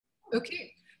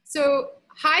Okay, so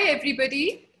hi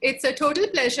everybody. It's a total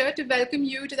pleasure to welcome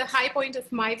you to the high point of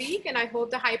my week, and I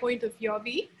hope the high point of your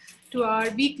week, to our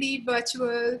weekly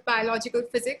virtual biological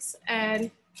physics and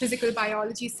physical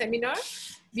biology seminar.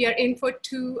 We are in for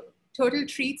two total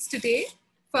treats today.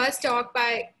 First talk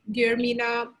by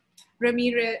Guillermina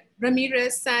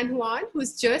Ramirez-San Juan,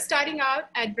 who's just starting out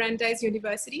at Brandeis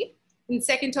University. And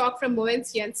second talk from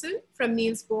Moens Jensen from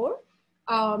Niels Bohr.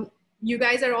 You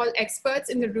guys are all experts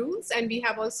in the rules, and we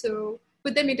have also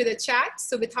put them into the chat.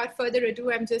 So without further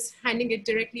ado, I'm just handing it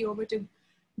directly over to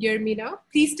Guillermina.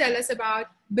 Please tell us about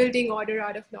building order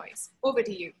out of noise. Over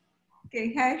to you.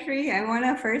 Okay, hi Sri. I want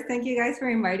to first thank you guys for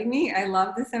inviting me. I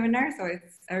love the seminar, so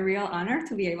it's a real honor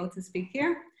to be able to speak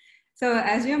here. So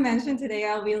as you mentioned today,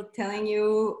 I'll be telling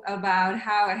you about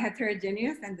how a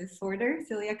heterogeneous and disordered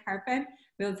cilia carpet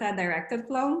builds a directed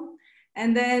flow.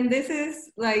 And then this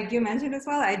is, like you mentioned as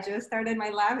well, I just started my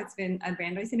lab. It's been at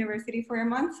Brandeis University for a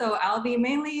month. So I'll be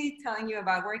mainly telling you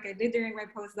about work I did during my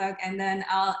postdoc, and then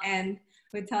I'll end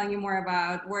with telling you more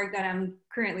about work that I'm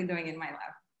currently doing in my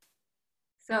lab.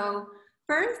 So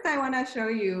first, I want to show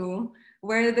you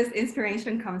where this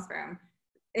inspiration comes from.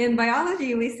 In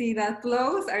biology, we see that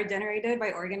flows are generated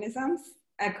by organisms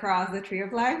across the tree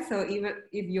of life. So even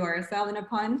if you are a cell in a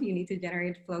pond, you need to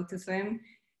generate flow to swim.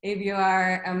 If you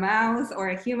are a mouse or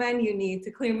a human, you need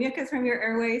to clear mucus from your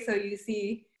airway. So you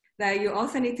see that you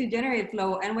also need to generate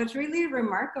flow. And what's really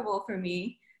remarkable for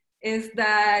me is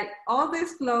that all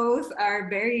these flows are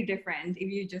very different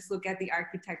if you just look at the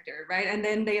architecture, right? And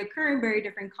then they occur in very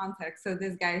different contexts. So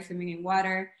this guy is swimming in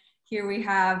water. Here we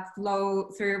have flow,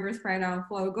 cerebrospinal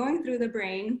flow going through the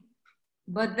brain.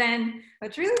 But then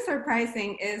what's really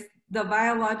surprising is the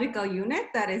biological unit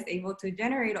that is able to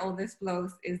generate all these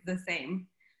flows is the same.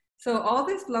 So all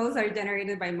these flows are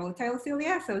generated by motile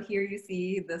cilia. So here you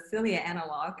see the cilia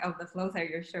analog of the flows I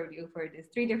just showed you for these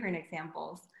three different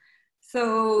examples.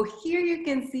 So here you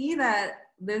can see that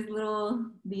these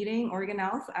little beating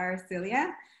organelles are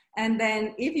cilia. And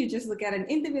then if you just look at an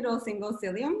individual single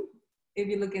cilium, if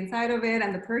you look inside of it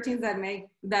and the proteins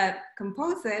that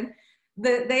compose it,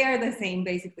 they are the same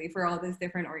basically for all these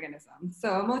different organisms.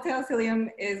 So a motile cilium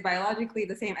is biologically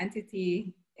the same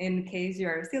entity in case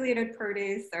you're a ciliated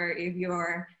proteus or if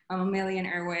you're a mammalian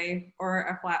airway or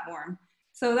a flatworm.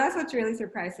 So that's what's really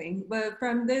surprising. But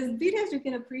from these videos, you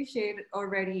can appreciate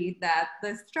already that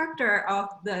the structure of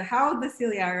how the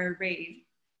cilia are arrayed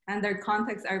and their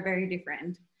contexts are very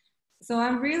different. So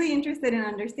I'm really interested in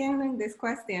understanding these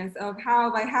questions of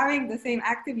how by having the same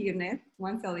active unit,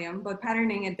 one cilium, but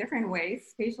patterning in different ways,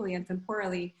 spatially and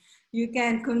temporally, you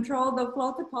can control the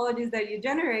flow topologies that you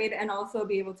generate and also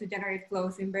be able to generate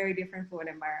flows in very different fluid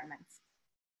environments.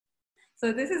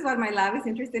 So this is what my lab is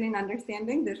interested in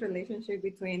understanding, this relationship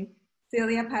between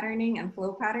cilia patterning and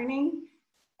flow patterning.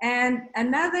 And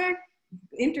another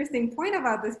interesting point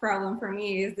about this problem for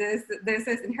me is this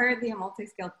is inherently a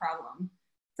multi-scale problem.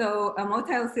 So a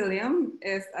motile cilium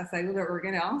is a cellular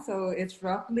organelle. So it's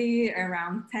roughly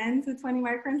around 10 to 20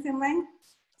 microns in length.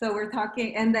 So we're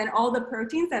talking, and then all the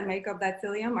proteins that make up that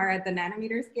cilium are at the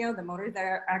nanometer scale. The motors that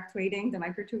are actuating the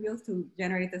microtubules to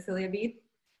generate the cilia bead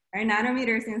are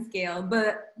nanometers in scale,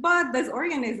 but those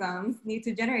organisms need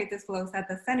to generate these flows at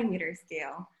the centimeter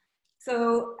scale.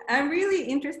 So I'm really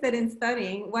interested in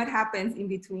studying what happens in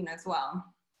between as well.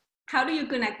 How do you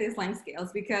connect these length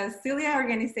scales? Because cilia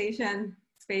organization,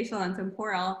 spatial and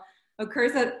temporal,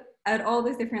 occurs at all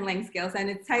these different length scales,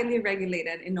 and it's tightly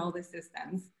regulated in all the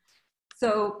systems.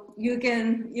 So you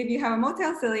can, if you have a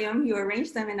motile cilium, you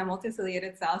arrange them in a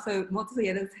multiciliated cell. So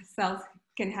multiciliated cells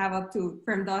can have up to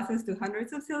from dozens to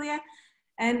hundreds of cilia.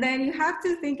 And then you have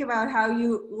to think about how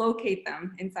you locate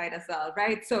them inside a cell,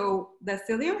 right? So the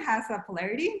cilium has a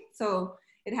polarity. So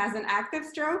it has an active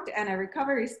stroke and a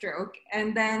recovery stroke.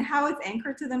 And then how it's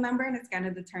anchored to the membrane is going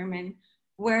to determine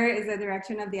where is the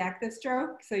direction of the active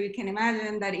stroke. So you can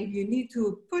imagine that if you need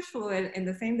to push fluid in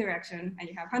the same direction and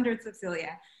you have hundreds of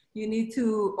cilia, you need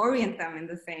to orient them in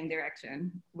the same direction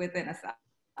within a cell.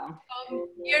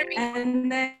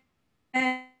 And then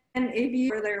if you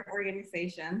further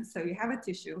organization, so you have a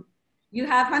tissue, you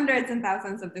have hundreds and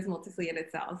thousands of these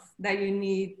multiciliated cells that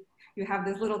you have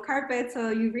this little carpet. So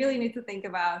you really need to think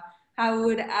about how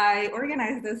would I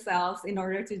organize the cells in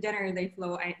order to generate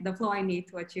the flow I need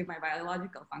to achieve my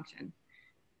biological function.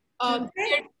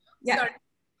 Yeah.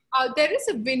 There is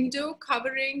a window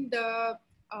covering the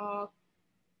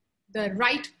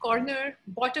right corner,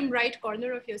 bottom right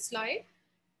corner of your slide.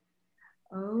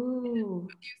 Oh. Do you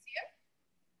see it?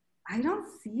 I don't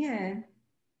see it.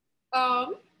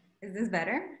 Is this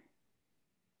better?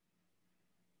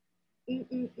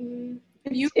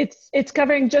 It's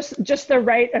covering just the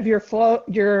right of your flow,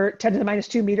 your 10 to the minus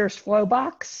 2 meters flow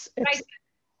box. Right.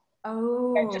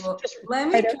 Oh, let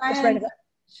me try and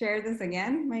share this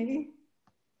again, maybe.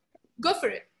 Go for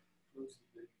it.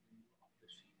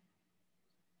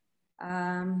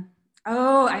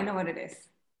 Oh, I know what it is.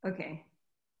 Okay,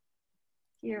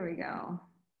 here we go.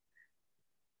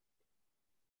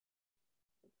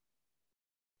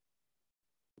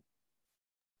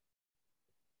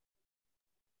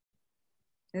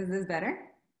 Is this better?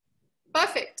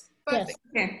 Perfect. Perfect.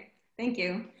 Yes. Okay, thank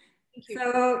you. Thank you.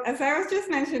 So as I was just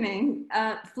mentioning,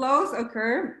 flows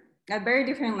occur at very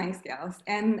different length scales.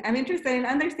 And I'm interested in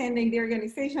understanding the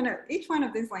organization of each one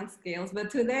of these length scales. But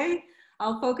today,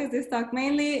 I'll focus this talk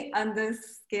mainly on the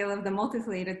scale of the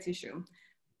multiciliated tissue.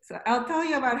 So I'll tell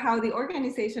you about how the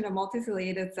organization of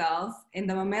multiciliated cells in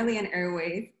the mammalian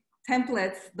airway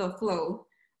templates the flow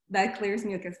that clears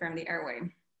mucus from the airway.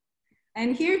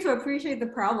 And here, to appreciate the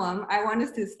problem, I want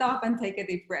us to stop and take a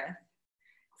deep breath.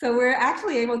 So we're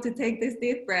actually able to take this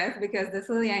deep breath because the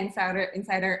cilia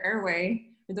inside our airway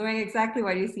are doing exactly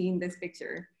what you see in this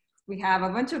picture. We have a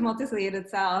bunch of multiciliated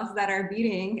cells that are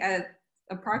beating at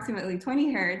approximately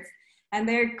 20 hertz, and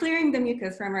they're clearing the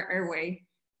mucus from our airway.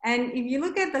 And if you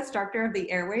look at the structure of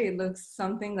the airway, it looks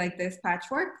something like this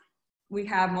patchwork. We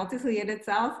have multiciliated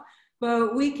cells,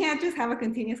 but we can't just have a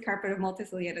continuous carpet of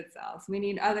multiciliated cells. We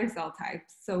need other cell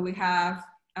types. So we have,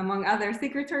 among other,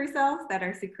 secretory cells that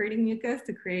are secreting mucus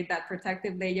to create that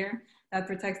protective layer that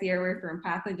protects the airway from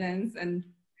pathogens and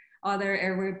other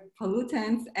airway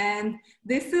pollutants. And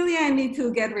these cilia need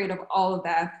to get rid of all of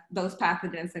that, those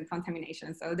pathogens and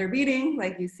contamination. So they're beating,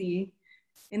 like you see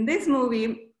in this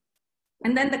movie.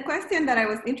 And then the question that I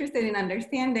was interested in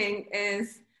understanding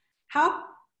is how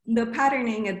the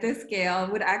patterning at this scale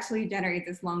would actually generate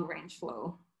this long range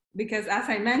flow. Because as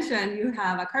I mentioned, you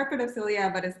have a carpet of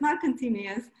cilia, but it's not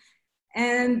continuous.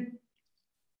 And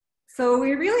so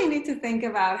we really need to think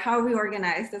about how we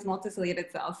organize this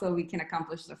multiciliated cell so we can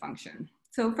accomplish the function.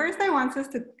 So first I want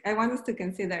us to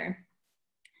consider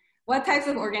what types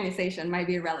of organization might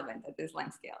be relevant at this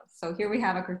length scale. So here we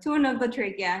have a cartoon of the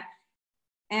trachea,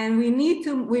 and we need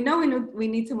to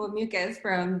move mucus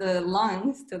from the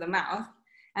lungs to the mouth.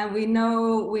 And we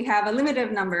know we have a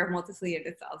limited number of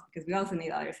multiciliated cells because we also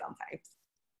need other cell types.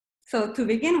 So to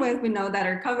begin with, we know that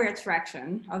our coverage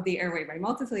fraction of the airway by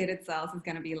multiciliated cells is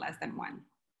going to be less than 1.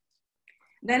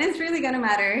 Then it's really going to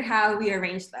matter how we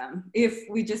arrange them. If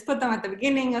we just put them at the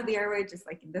beginning of the airway, just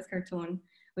like in this cartoon,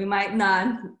 we might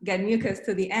not get mucus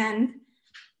to the end.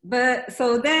 But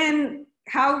so then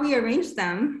how we arrange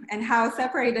them and how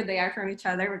separated they are from each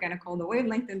other, we're going to call the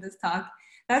wavelength in this talk.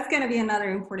 That's going to be another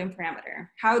important parameter.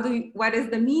 What is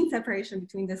the mean separation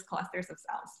between these clusters of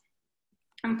cells?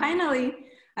 And finally,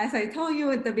 as I told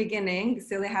you at the beginning,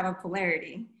 cilia have a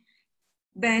polarity.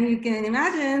 Then you can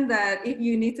imagine that if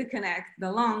you need to connect the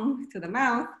lung to the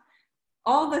mouth,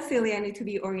 all the cilia need to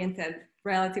be oriented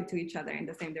relative to each other in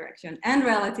the same direction and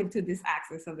relative to this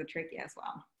axis of the trachea as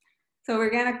well. So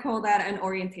we're going to call that an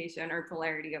orientation or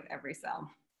polarity of every cell.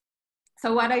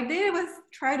 So what I did was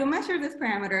try to measure these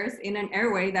parameters in an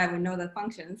airway that we know that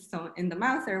functions, so in the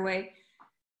mouse airway,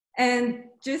 and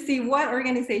just see what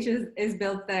organization is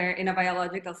built there in a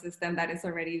biological system that is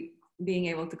already being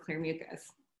able to clear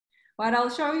mucus. What I'll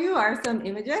show you are some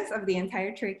images of the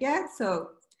entire trachea.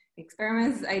 So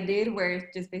experiments I did were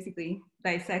just basically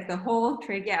dissect the whole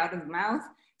trachea out of the mouth.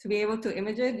 To be able to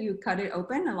image it, you cut it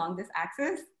open along this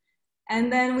axis.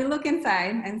 And then we look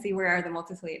inside and see where are the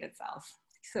multiciliated cells.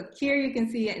 So here you can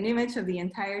see an image of the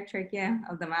entire trachea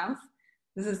of the mouse.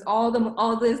 This is all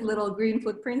these little green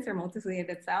footprints are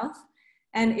multiciliated cells.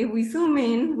 And if we zoom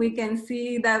in, we can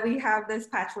see that we have this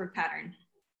patchwork pattern.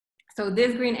 So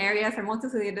these green areas are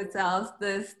multiciliated cells.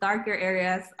 These darker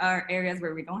areas are areas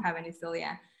where we don't have any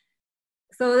cilia.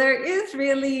 So there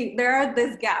are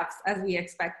these gaps as we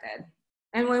expected.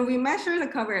 And when we measure the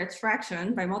coverage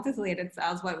fraction by multiciliated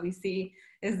cells, what we see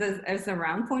is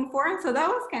around 0.4. So that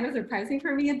was kind of surprising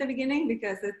for me at the beginning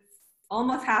because it's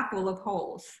almost half full of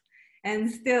holes. And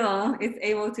still it's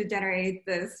able to generate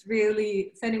this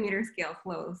really centimeter scale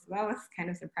flow. So that was kind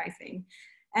of surprising.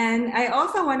 And I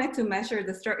also wanted to measure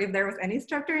if there was any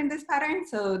structure in this pattern.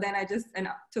 So then I just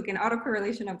took an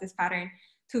autocorrelation of this pattern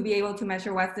to be able to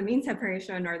measure what's the mean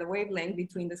separation or the wavelength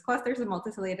between these clusters of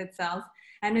multiciliated cells.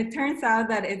 And it turns out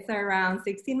that it's around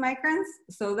 16 microns.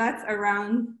 So that's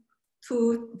around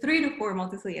 3 to 4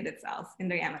 multiciliated cells in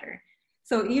diameter.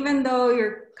 So even though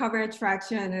your coverage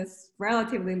fraction is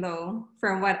relatively low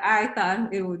from what I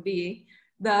thought it would be,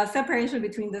 the separation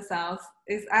between the cells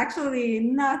is actually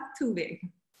not too big.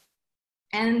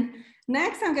 And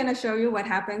Next, I'm gonna show you what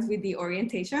happens with the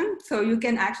orientation. So you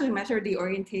can actually measure the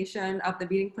orientation of the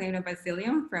beating plane of a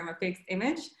cilium from a fixed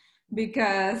image,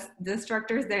 because the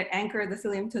structures that anchor the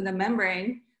cilium to the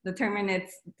membrane determine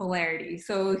its polarity.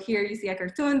 So here you see a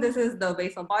cartoon. This is the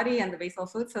basal body and the basal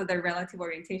foot. So their relative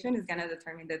orientation is gonna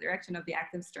determine the direction of the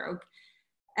active stroke.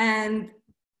 And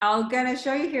I'm gonna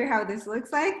show you here how this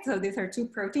looks like. So these are two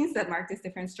proteins that mark these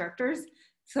different structures.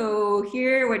 So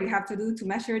here, what you have to do to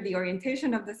measure the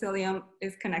orientation of the cilium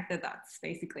is connect the dots,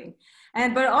 basically.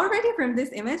 But already from this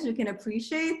image, you can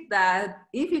appreciate that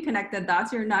if you connect the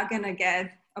dots, you're not gonna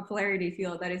get a polarity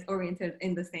field that is oriented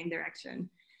in the same direction.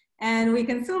 And we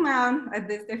can zoom out at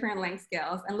these different length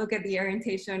scales and look at the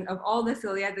orientation of all the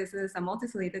cilia. This is a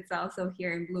multiciliated cell. So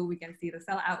here in blue, we can see the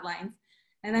cell outlines.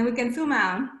 And then we can zoom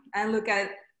out and look at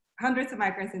hundreds of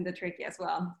microns in the trachea as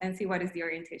well and see what is the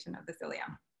orientation of the cilia.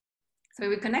 So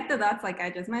we connect the dots, like I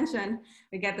just mentioned,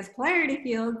 we get this polarity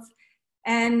fields.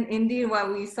 And indeed,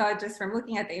 what we saw just from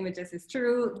looking at the images is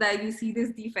true, that you see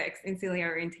these defects in cilia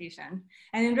orientation.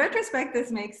 And in retrospect,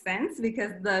 this makes sense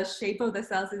because the shape of the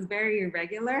cells is very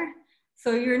irregular.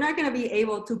 So you're not gonna be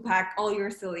able to pack all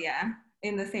your cilia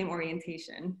in the same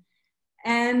orientation.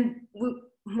 And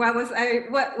what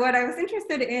I was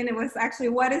interested in, it was actually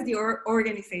what is the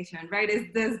organization, right? Is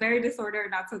this very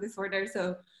disordered, not so disordered?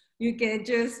 So you can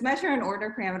just measure an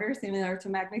order parameter similar to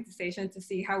magnetization to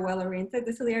see how well oriented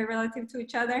the cilia are relative to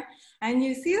each other. And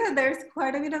you see that there's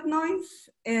quite a bit of noise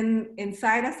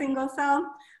inside a single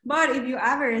cell. But if you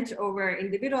average over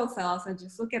individual cells and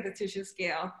just look at the tissue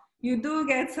scale, you do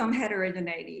get some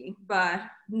heterogeneity, but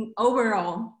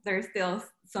overall, there's still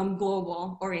some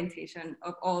global orientation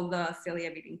of all the cilia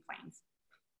beating planes.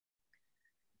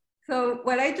 So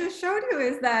what I just showed you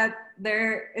is that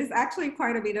there is actually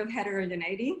quite a bit of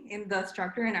heterogeneity in the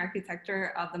structure and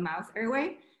architecture of the mouse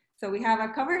airway. So we have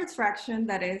a coverage fraction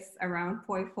that is around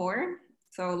 0.4.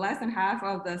 So less than half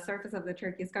of the surface of the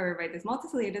trachea is covered by these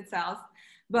multiciliated cells.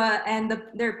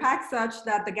 They're packed such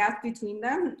that the gaps between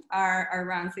them are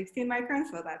around 16 microns.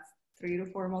 So that's 3 to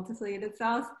 4 multiciliated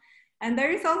cells. And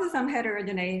there is also some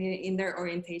heterogeneity in their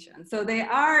orientation. So they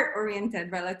are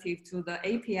oriented relative to the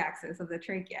AP axis of the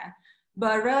trachea,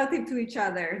 but relative to each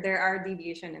other, there are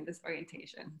deviation in these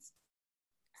orientations.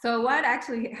 So what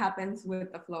actually happens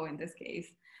with the flow in this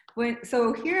case?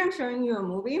 So here I'm showing you a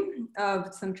movie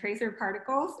of some tracer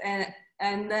particles, and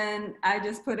then I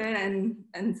just put it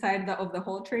inside of the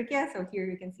whole trachea. So here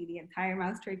you can see the entire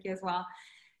mouse trachea as well.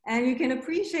 And you can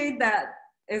appreciate that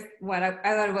is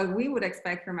what we would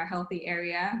expect from a healthy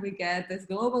area. We get this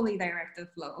globally directed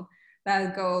flow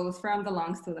that goes from the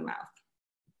lungs to the mouth.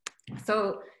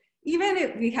 So even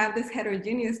if we have this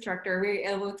heterogeneous structure, we're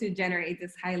able to generate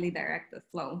this highly directed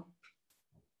flow.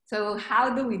 So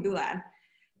how do we do that?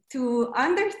 To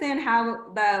understand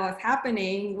how that was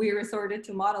happening, we resorted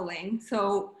to modeling.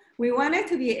 So we wanted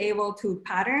to be able to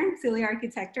pattern cilia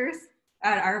architectures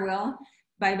at our will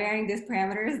by varying these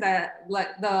parameters that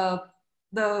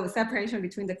the separation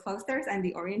between the clusters and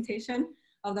the orientation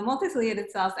of the multiciliated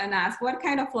cells, and ask what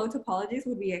kind of flow topologies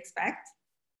would we expect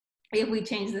if we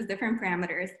change these different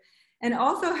parameters? And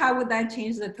also, how would that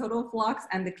change the total flux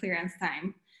and the clearance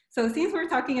time? So since we're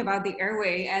talking about the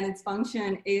airway and its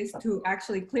function is to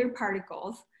actually clear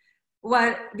particles,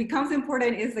 what becomes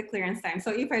important is the clearance time.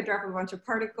 So if I drop a bunch of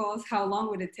particles, how long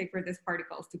would it take for these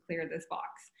particles to clear this box?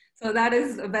 So that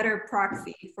is a better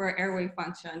proxy for airway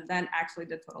function than actually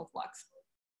the total flux.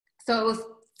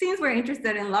 So since we're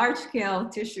interested in large scale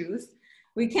tissues,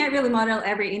 we can't really model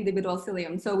every individual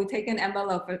cilium. So we take an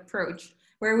envelope approach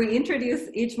where we introduce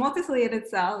each multiciliated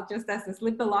cell just as the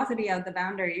slip velocity of the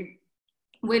boundary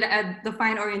with a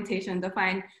defined orientation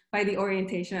defined by the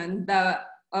orientation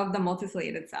of the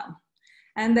multiciliated cell.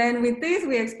 And then with this,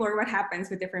 we explore what happens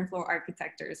with different flow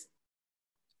architectures.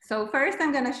 So first,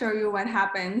 I'm gonna show you what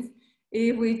happens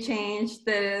if we change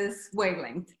this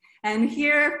wavelength. And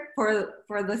here, for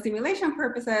the simulation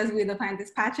purposes, we define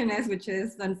this patchiness, which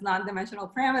is the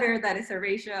non-dimensional parameter that is a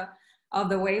ratio of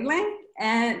the wavelength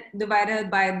and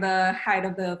divided by the height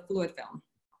of the fluid film.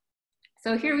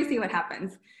 So here we see what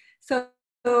happens.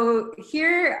 So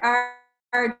here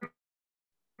are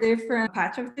different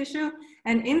patch of tissue.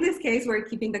 And in this case, we're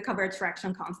keeping the coverage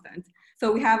fraction constant.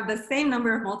 So we have the same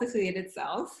number of multiciliated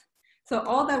cells. So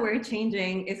all that we're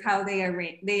changing is how they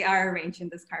are arranged in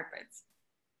these carpets.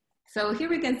 So here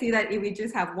we can see that if we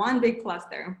just have one big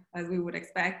cluster, as we would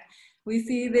expect, we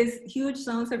see this huge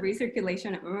zones of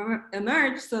recirculation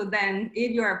emerge. So then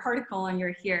if you're a particle and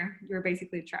you're here, you're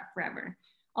basically trapped forever,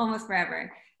 almost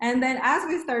forever. And then as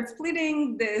we start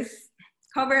splitting this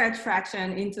coverage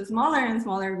fraction into smaller and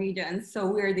smaller regions, so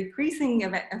we're decreasing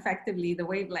effectively the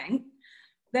wavelength,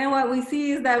 then what we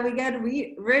see is that we get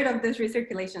rid of these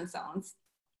recirculation zones.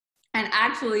 And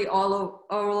actually all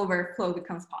over flow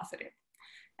becomes positive.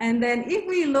 And then if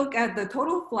we look at the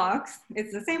total flux,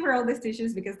 it's the same for all these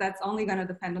tissues because that's only going to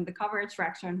depend on the coverage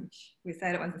fraction, which we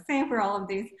said it was the same for all of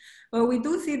these. But we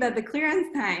do see that the clearance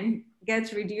time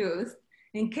gets reduced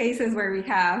in cases where we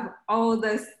have all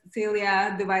the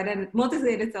cilia divided,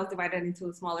 multiciliated cells divided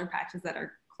into smaller patches that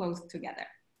are close together.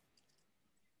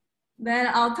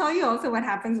 Then I'll tell you also what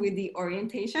happens with the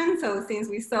orientation. So since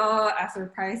we saw a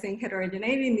surprising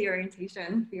heterogeneity in the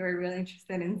orientation, we were really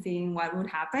interested in seeing what would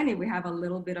happen if we have a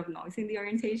little bit of noise in the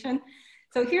orientation.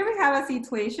 So here we have a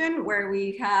situation where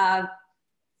we have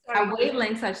a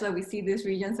wavelength such that we see these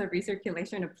regions of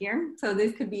recirculation appear. So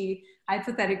this could be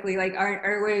hypothetically like our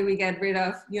airway, we get rid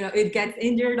of, it gets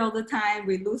injured all the time.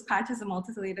 We lose patches of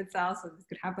multiciliated cells. So this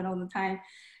could happen all the time.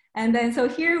 And then, so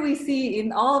here we see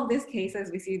in all of these cases,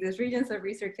 we see these regions of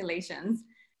recirculations.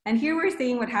 And here we're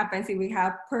seeing what happens if we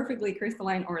have perfectly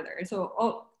crystalline order. So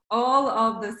all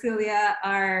of the cilia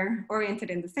are oriented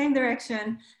in the same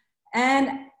direction. And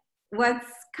what's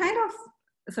kind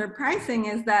of surprising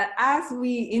is that as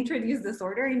we introduce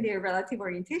disorder in the relative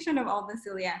orientation of all the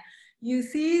cilia, you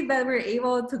see that we're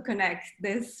able to connect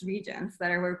these regions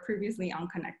that were previously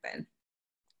unconnected.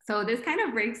 So this kind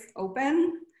of breaks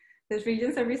open these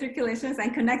regions of recirculations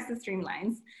and connects the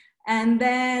streamlines. And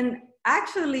then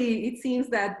actually it seems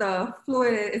that the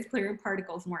fluid is clearing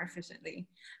particles more efficiently.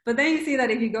 But then you see that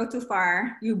if you go too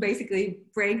far, you basically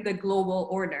break the global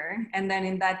order. And then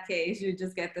in that case, you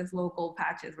just get this local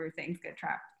patches where things get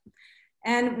trapped.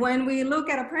 And when we look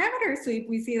at a parameter sweep,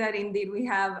 we see that indeed we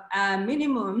have a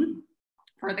minimum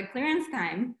for the clearance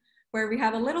time where we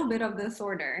have a little bit of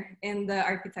disorder in the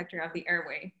architecture of the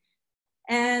airway.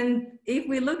 And if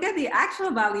we look at the actual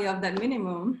value of that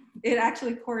minimum, it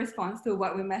actually corresponds to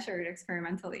what we measured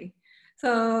experimentally.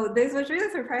 So this was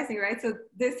really surprising, right? So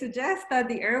this suggests that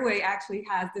the airway actually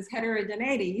has this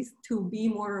heterogeneity to be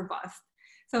more robust.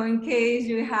 So in case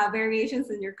you have variations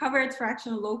in your coverage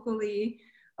fraction locally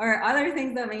or other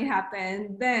things that may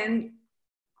happen, then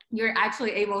you're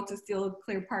actually able to still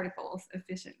clear particles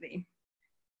efficiently.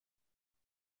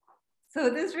 So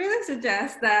this really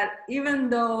suggests that even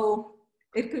though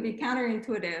it could be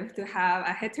counterintuitive to have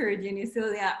a heterogeneous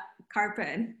cilia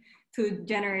carpet to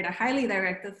generate a highly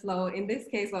directed flow. In this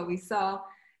case, what we saw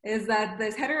is that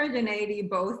this heterogeneity,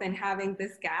 both in having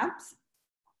these gaps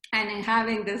and in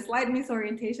having this slight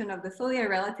misorientation of the cilia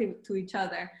relative to each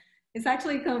other, is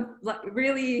actually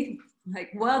really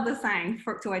well designed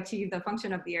to achieve the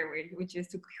function of the airway, which is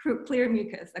to clear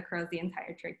mucus across the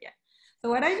entire trachea. So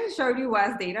what I just showed you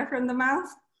was data from the mouse.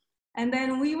 And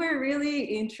then we were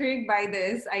really intrigued by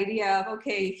this idea of,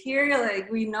 okay, here,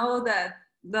 we know that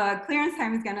the clearance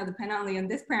time is gonna depend only on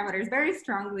these parameters very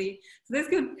strongly. So this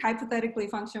could hypothetically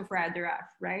function for a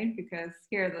giraffe, right? Because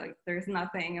here, there's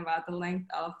nothing about the length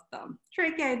of the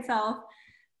trachea itself.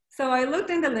 So I looked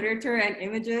in the literature and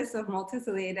images of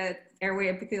multiciliated airway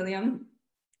epithelium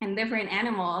in different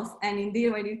animals. And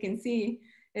indeed, what you can see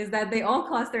is that they all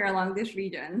cluster along this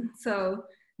region. So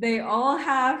they all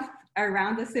have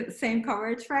around the same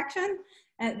coverage fraction,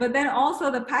 but then also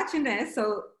the patchiness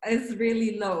is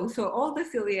really low. So all the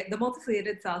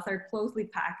multiciliated cells are closely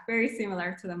packed, very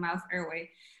similar to the mouse airway.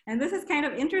 And this is kind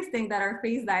of interesting that our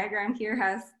phase diagram here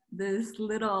has this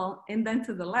little indent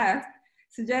to the left,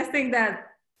 suggesting that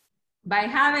by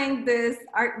having this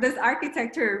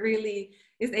architecture really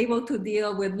is able to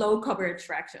deal with low coverage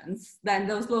fractions. Then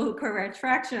those low coverage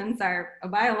fractions are a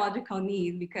biological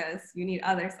need because you need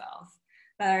other cells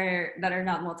that are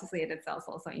not multiciliated cells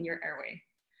also in your airway.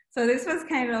 So this was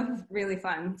kind of really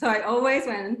fun. So I always,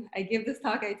 when I give this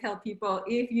talk, I tell people,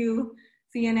 if you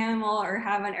see an animal or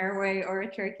have an airway or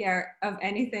a trachea of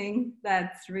anything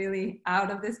that's really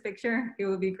out of this picture, it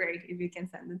would be great if you can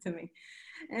send it to me.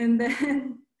 And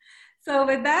then, so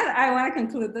with that, I want to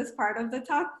conclude this part of the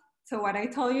talk. So what I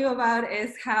told you about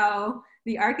is how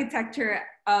the architecture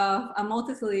of a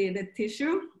multiciliated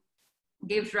tissue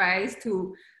gives rise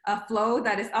to a flow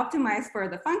that is optimized for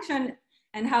the function,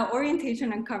 and how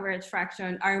orientation and coverage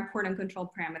fraction are important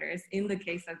control parameters in the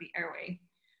case of the airway.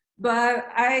 But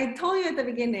I told you at the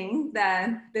beginning that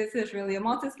this is really a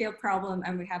multi-scale problem,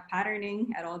 and we have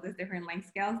patterning at all these different length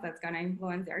scales that's going to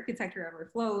influence the architecture of our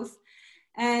flows.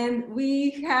 And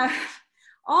we have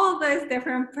all these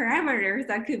different parameters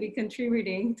that could be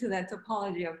contributing to the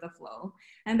topology of the flow.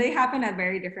 And they happen at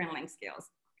very different length scales.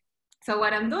 So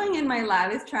what I'm doing in my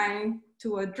lab is trying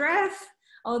to address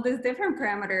all these different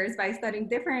parameters by studying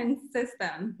different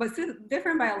systems, but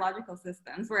different biological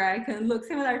systems, where I can look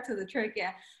similar to the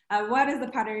trachea at what is the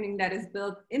patterning that is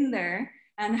built in there,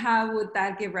 and how would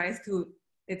that give rise to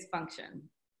its function.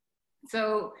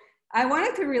 So I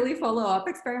wanted to really follow up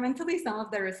experimentally some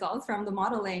of the results from the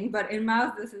modeling, but in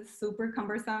mouse, this is super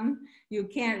cumbersome. You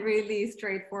can't really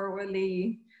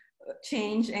straightforwardly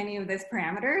change any of these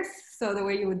parameters. So the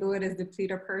way you would do it is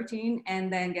deplete a protein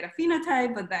and then get a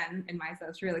phenotype, but then in mice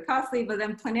that's really costly, but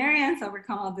then planarians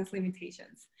overcome all these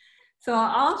limitations. So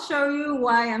I'll show you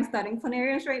why I'm studying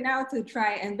planarians right now to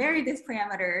try and vary these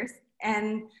parameters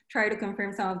and try to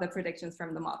confirm some of the predictions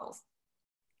from the models.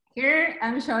 Here,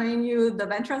 I'm showing you the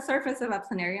ventral surface of a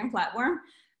planarian flatworm,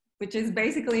 which is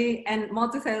basically a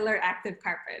multicellular active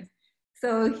carpet.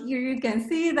 So here you can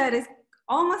see that it's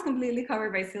almost completely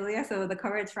covered by cilia. So the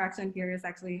coverage fraction here is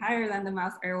actually higher than the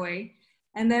mouse airway.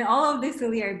 And then all of the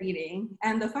cilia are beating.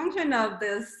 And the function of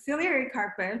this ciliary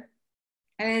carpet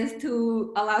is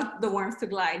to allow the worms to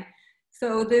glide.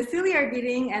 So the cilia are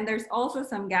beating, and there's also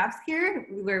some gaps here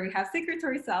where we have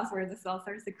secretory cells where the cells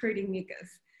are secreting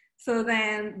mucus. So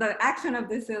then the action of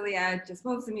the cilia just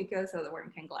moves the mucus so the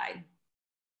worm can glide.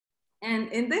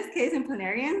 And in this case, in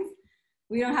planarians,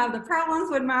 we don't have the problems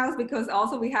with mouse because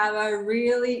also we have a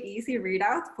really easy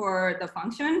readout for the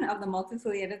function of the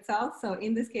multiciliated cells. So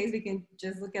in this case, we can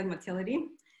just look at motility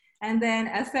and then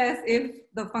assess if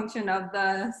the function of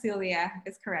the cilia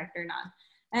is correct or not.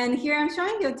 And here I'm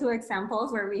showing you two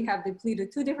examples where we have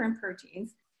depleted two different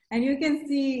proteins. And you can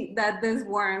see that these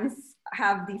worms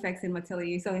have defects in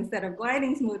motility. So instead of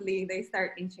gliding smoothly, they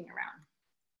start inching around.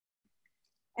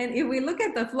 And if we look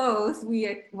at the flows,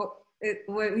 we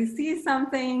see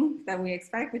something that we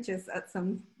expect, which is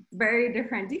some very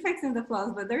different defects in the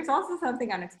flows, but there's also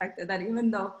something unexpected that even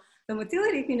though the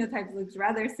motility phenotype looks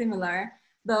rather similar,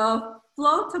 the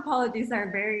flow topologies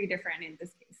are very different in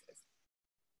these cases.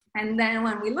 And then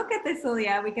when we look at the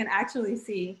cilia, we can actually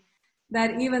see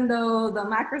that even though the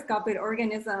macroscopic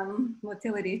organism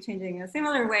motility is changing in a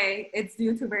similar way, it's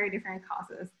due to very different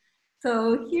causes.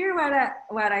 So here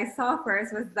what I saw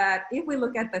first was that if we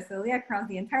look at the cilia across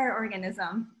the entire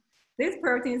organism, this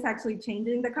protein is actually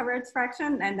changing the coverage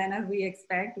fraction, and then as we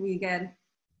expect, we get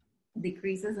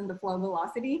decreases in the flow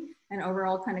velocity and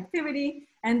overall connectivity.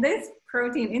 And this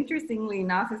protein, interestingly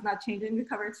enough, is not changing the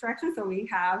coverage fraction, so we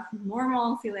have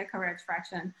normal cilia coverage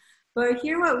fraction. But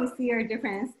here what we see are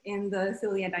difference in the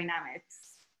cilia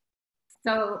dynamics.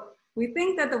 So we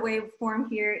think that the waveform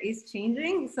here is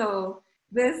changing. So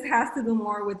this has to do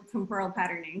more with temporal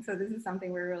patterning. So this is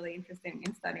something we're really interested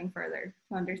in studying further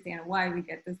to understand why we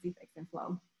get this defect in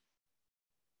flow.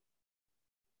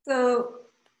 So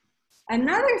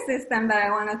another system that I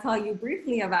want to tell you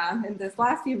briefly about in this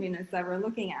last few minutes that we're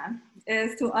looking at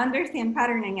is to understand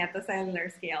patterning at the cellular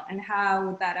scale and how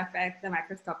would that affect the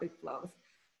macroscopic flows.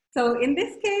 So in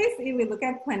this case, if we look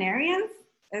at planarians,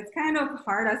 it's kind of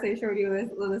hard, as I showed you,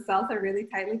 the cells are really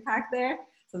tightly packed there.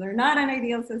 So they're not an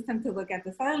ideal system to look at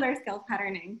the cellular scale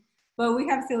patterning, but we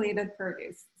have ciliated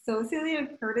protists. So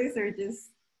ciliated protists are just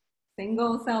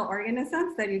single cell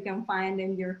organisms that you can find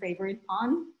in your favorite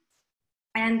pond.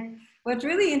 And what's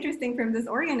really interesting from these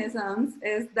organisms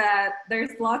is that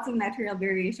there's lots of natural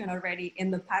variation already in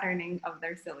the patterning of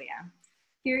their cilia.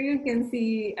 Here you can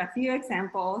see a few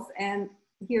examples, and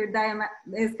here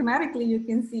schematically you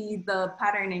can see the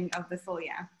patterning of the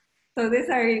cilia. So these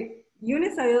are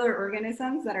unicellular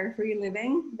organisms that are free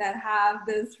living that have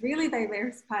this really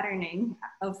diverse patterning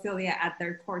of cilia at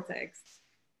their cortex.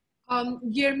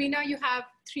 Guillermina, you have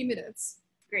 3 minutes.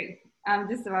 Great, I'm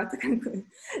just about to conclude.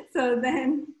 So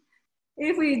then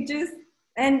if we just,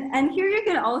 and here you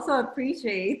can also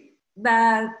appreciate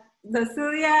that the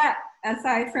cilia,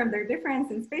 aside from their difference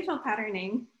in spatial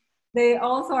patterning, they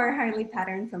also are highly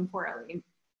patterned temporally.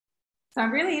 So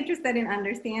I'm really interested in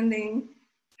understanding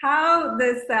how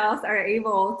the cells are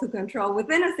able to control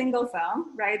within a single cell,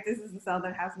 right? This is a cell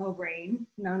that has no brain,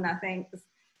 no nothing.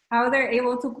 How they're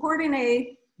able to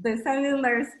coordinate the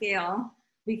cellular scale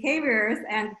behaviors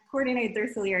and coordinate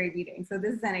their ciliary beating. So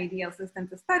this is an ideal system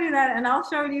to study that. And I'll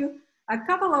show you a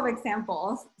couple of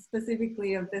examples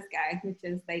specifically of this guy, which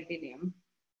is Didinium.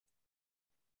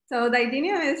 So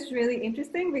Didinium is really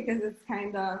interesting because it's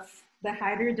kind of the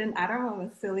hydrogen atom of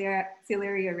a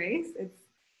ciliary arrays.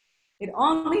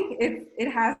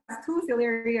 It has 2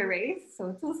 ciliary arrays,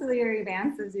 so 2 ciliary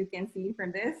bands, as you can see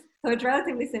from this. So it's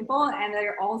relatively simple, and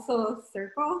they're also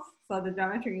circles, so the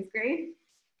geometry is great.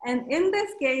 And in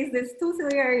this case, these 2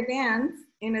 ciliary bands,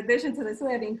 in addition to the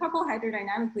cilia being coupled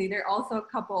hydrodynamically, they're also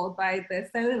coupled by the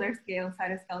cellular scale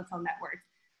cytoskeletal network.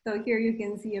 So here you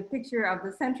can see a picture of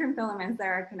the centrum filaments that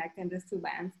are connecting these 2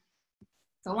 bands.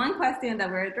 So one question that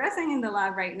we're addressing in the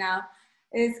lab right now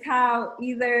is how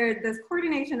either this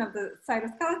coordination of the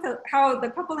cytoskeleton, how the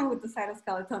coupling with the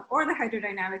cytoskeleton or the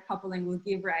hydrodynamic coupling will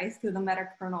give rise to the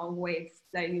metachronal waves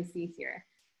that you see here.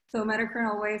 So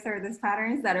metachronal waves are these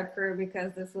patterns that occur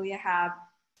because the cilia have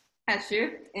a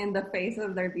shift in the phase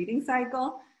of their beating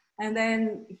cycle. And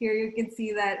then here you can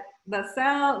see that the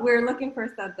cell, we're looking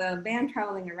first at the band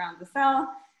traveling around the cell.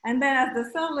 And then as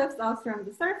the cell lifts off from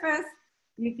the surface,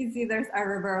 you can see there's a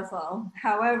reversal.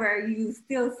 However, you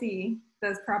still see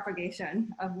this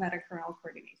propagation of metachronal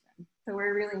coordination. So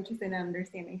we're really interested in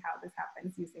understanding how this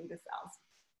happens using the cells.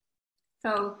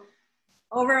 So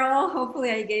overall,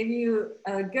 hopefully I gave you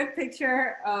a good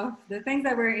picture of the things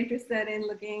that we're interested in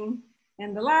looking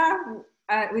in the lab.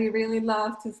 We really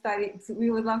love to study,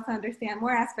 we would love to understand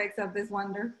more aspects of this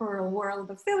wonderful world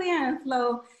of cilia and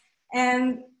flow.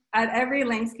 And at every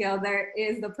length scale, there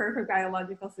is the perfect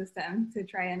biological system to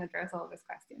try and address all these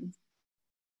questions.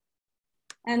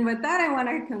 And with that, I want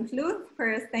to conclude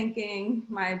first thanking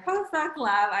my postdoc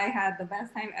lab. I had the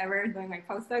best time ever doing my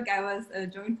postdoc. I was a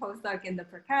joint postdoc in the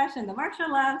Prakash and the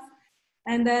Marshall labs.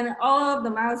 And then all of the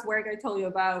mouse work I told you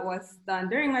about was done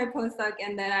during my postdoc.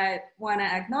 And then I want to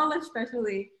acknowledge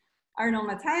especially Arnold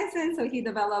Mathiasen. So he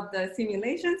developed the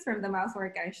simulations from the mouse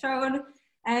work I showed.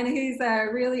 And he's a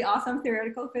really awesome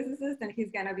theoretical physicist, and he's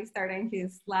going to be starting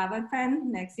his lab at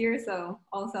Penn next year. So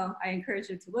also I encourage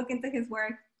you to look into his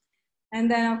work. And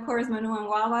then of course, Manu and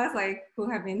Wallace, who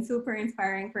have been super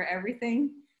inspiring for everything.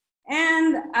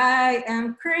 And I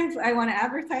want to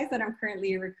advertise that I'm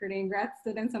currently recruiting grad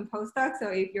students and postdocs. So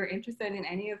if you're interested in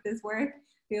any of this work,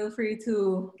 feel free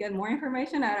to get more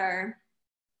information at our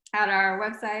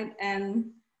website.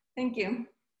 And thank you.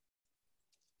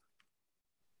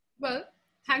 Well,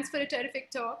 thanks for a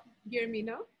terrific talk,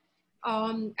 Guillermina.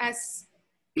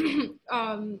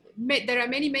 There are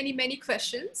many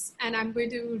questions, and I'm going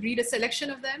to read a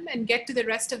selection of them and get to the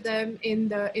rest of them in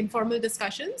the informal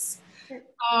discussions.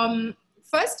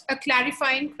 First, a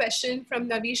clarifying question from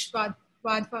Navish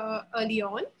Wadhwa early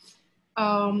on.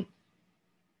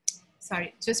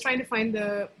 Sorry, just trying to find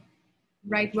the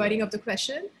right wording of the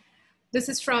question. This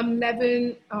is from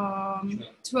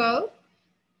 11:12.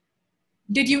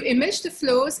 Did you image the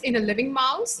flows in a living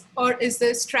mouse, or is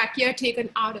this trachea taken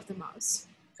out of the mouse?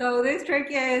 So this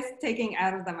trachea is taken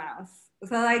out of the mouse.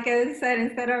 So like I said,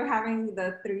 instead of having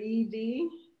the 3D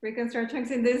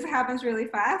reconstructions, and this happens really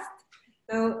fast.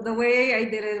 So the way I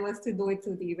did it was to do it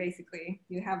 2D, basically.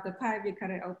 You have the pipe, you cut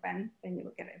it open, then you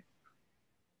look at it.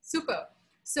 Super.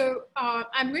 So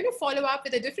I'm going to follow up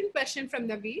with a different question from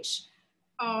Navish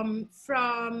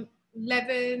from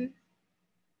 11.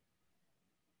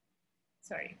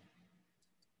 Sorry.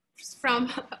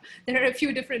 There are a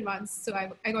few different ones, so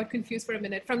I got confused for a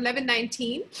minute. From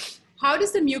 11:19, how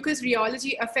does the mucus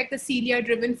rheology affect the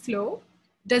cilia-driven flow?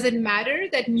 Does it matter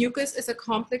that mucus is a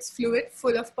complex fluid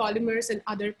full of polymers and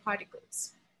other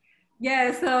particles?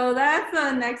 Yeah, so that's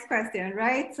the next question,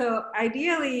 right? So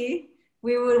ideally,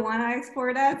 we would want to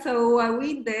explore that. So what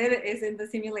we did is in the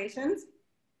simulations,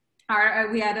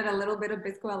 we added a little bit of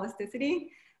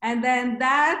viscoelasticity. And then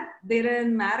that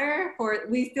didn't matter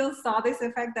we still saw this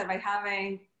effect that by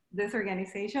having this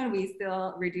organization, we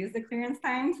still reduce the clearance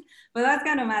times, but that's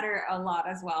gonna matter a lot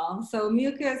as well. So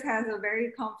mucus has a very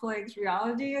complex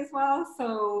rheology as well.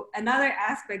 So another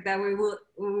aspect that we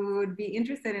would be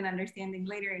interested in understanding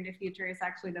later in the future is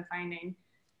actually defining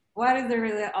what is the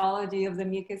rheology of the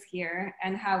mucus here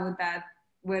and how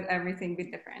would everything be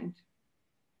different?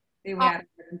 They would add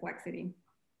complexity.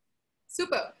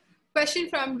 Super. Question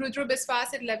from Rudra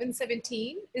Biswas at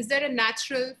 11:17. Is there a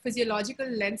natural physiological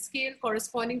length scale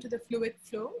corresponding to the fluid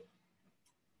flow?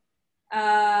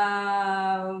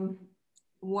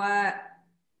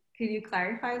 Could you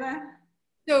clarify that?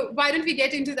 So why don't we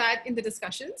get into that in the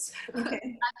discussions?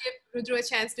 Okay. I'll give Rudra a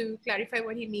chance to clarify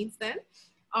what he means then.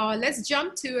 Let's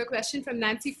jump to a question from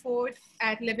Nancy Ford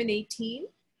at 11:18.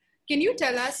 Can you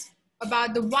tell us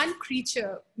about the one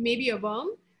creature, maybe a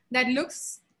worm, that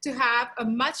looks to have a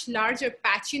much larger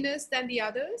patchiness than the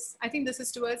others? I think this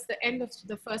is towards the end of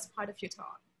the first part of your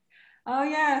talk. Oh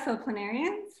yeah, so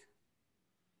planarians?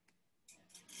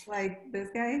 Like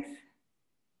these guys?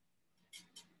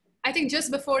 I think just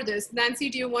before this,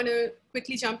 Nancy, do you want to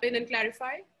quickly jump in and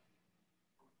clarify?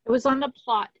 It was on the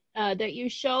plot that you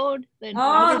showed. That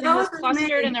everything was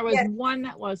clustered and there was one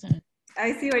that wasn't.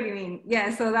 I see what you mean.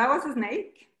 Yeah, so that was a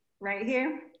snake right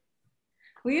here.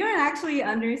 We don't actually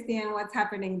understand what's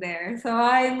happening there. So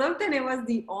I looked and it was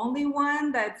the only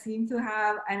one that seemed to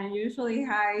have an unusually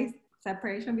high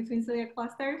separation between cilia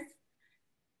clusters.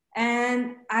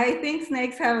 And I think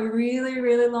snakes have a really,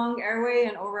 really long airway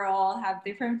and overall have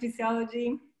different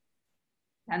physiology.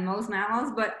 than most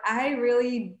mammals, but I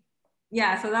really,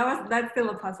 yeah, so that's still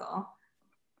a puzzle,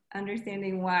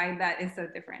 understanding why that is so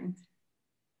different.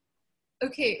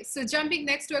 Okay, so jumping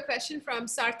next to a question from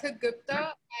Sarthak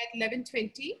Gupta at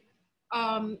 11:20.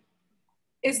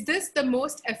 Is this the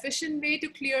most efficient way to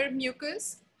clear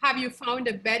mucus? Have you found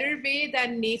a better way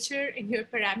than nature in your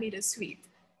parameter suite?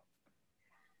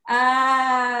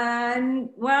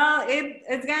 Well,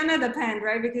 it's gonna depend,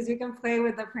 right? Because you can play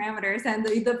with the parameters and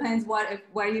it depends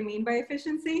what you mean by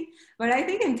efficiency. But I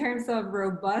think in terms of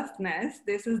robustness,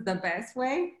 this is the best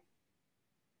way,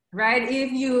 right?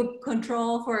 If you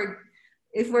control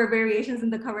if there are variations in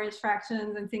the coverage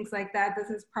fractions and things like that, this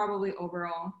is probably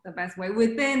overall the best way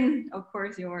within, of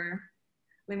course, your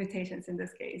limitations in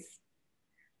this case.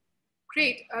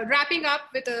 Great. Wrapping up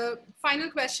with a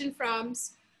final question from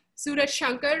Suraj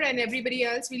Shankar, and everybody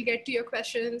else, we'll get to your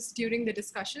questions during the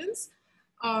discussions.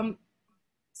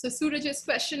 So Suraj's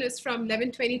question is from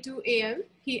 11:22 a.m.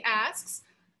 He asks,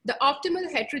 the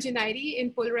optimal heterogeneity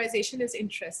in polarization is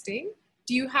interesting.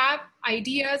 Do you have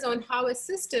ideas on how a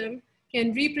system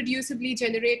can reproducibly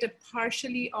generate a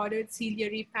partially ordered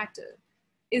ciliary pattern?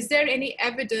 Is there any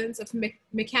evidence of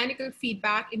mechanical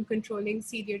feedback in controlling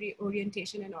ciliary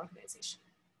orientation and organization?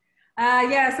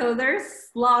 Yeah, so there's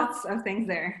lots of things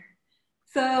there.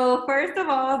 So first of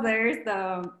all, there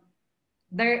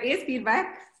is feedback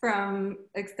from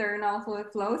external fluid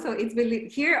flow. So it's really,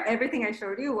 here, everything I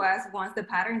showed you was once the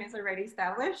pattern is already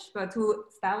established, but to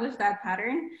establish that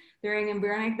pattern during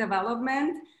embryonic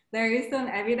development, there is some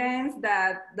evidence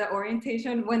that the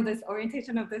orientation, when this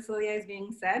orientation of the cilia is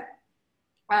being set,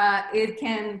 it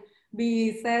can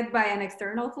be set by an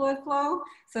external fluid flow.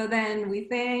 So then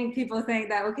people think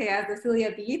that, okay, as the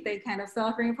cilia beat, they kind of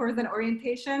self-reinforce an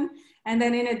orientation. And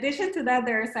then in addition to that,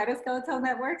 there are cytoskeletal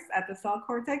networks at the cell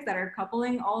cortex that are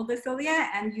coupling all the cilia,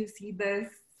 and you see this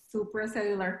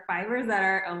supracellular fibers that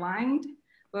are aligned,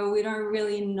 but we don't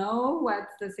really know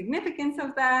what's the significance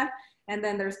of that. And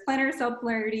then there's planar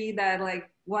subpolarity that like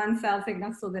one cell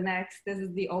signals to the next. This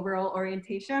is the overall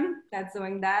orientation that's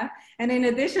doing that. And in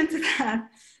addition to that,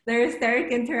 there's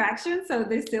steric interaction. So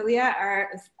the cilia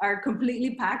are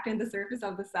completely packed in the surface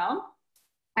of the cell.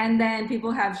 And then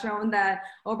people have shown that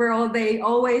overall, they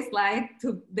always like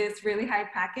to this really high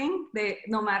packing.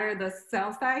 No matter the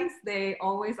cell size, they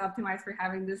always optimize for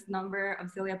having this number of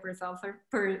cilia per cell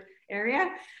per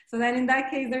area. So then in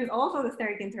that case, there's also the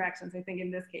steric interactions, I think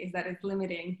in this case, that is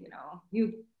limiting,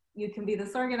 you can be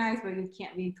disorganized, but you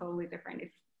can't be totally different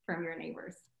from your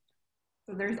neighbors.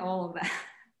 So there's all of that.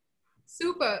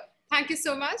 Super. Thank you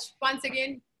so much once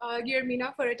again,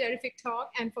 Guillermina, for a terrific talk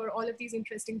and for all of these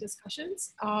interesting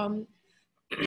discussions.